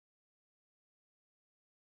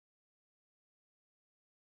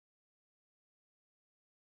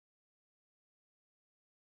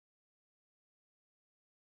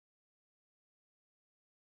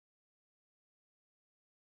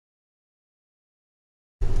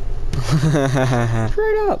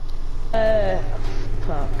Straight up.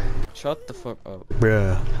 Fuck. Shut the fuck up.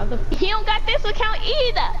 Bruh. How the he don't got this account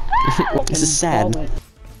either. This is sad.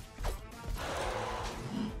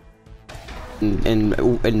 And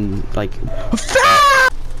like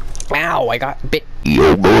ow, I got bit.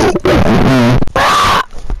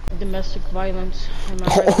 Domestic violence.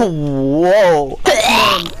 Oh, whoa.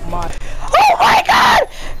 Oh my god!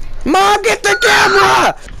 Mom, get the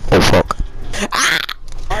camera! Oh fuck. Ah!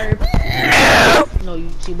 No, you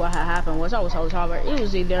see what had happened was I was hovering. It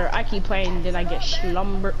was either I keep playing, then I get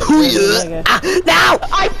slumber. Now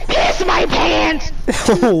I piss my pants.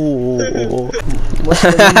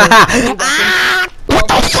 What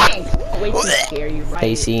the fuck? Way too scary, right?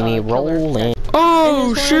 They see me rolling.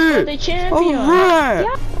 Oh shit! Alright.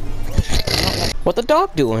 Yeah. What the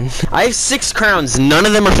dog doing? I have 6 crowns. None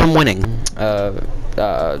of them are from winning. 10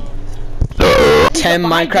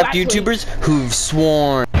 Minecraft YouTubers who've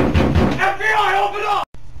sworn. FBI, open up!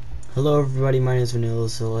 Hello everybody, my name is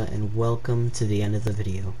Vanillazilla and welcome to the end of the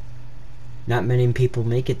video. Not many people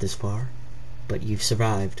make it this far, but you've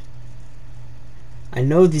survived. I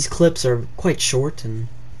know these clips are quite short and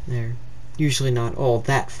they're usually not all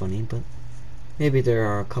that funny, but maybe there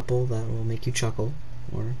are a couple that will make you chuckle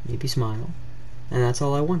or maybe smile. And that's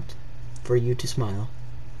all I want, for you to smile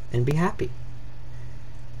and be happy.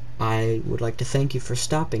 I would like to thank you for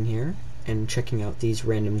stopping here and checking out these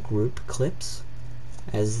random group clips,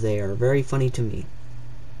 as they are very funny to me.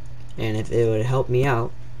 And if it would help me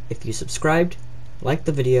out if you subscribed, liked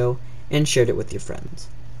the video, and shared it with your friends.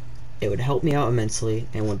 It would help me out immensely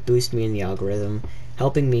and would boost me in the algorithm,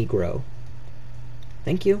 helping me grow.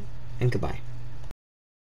 Thank you, and goodbye.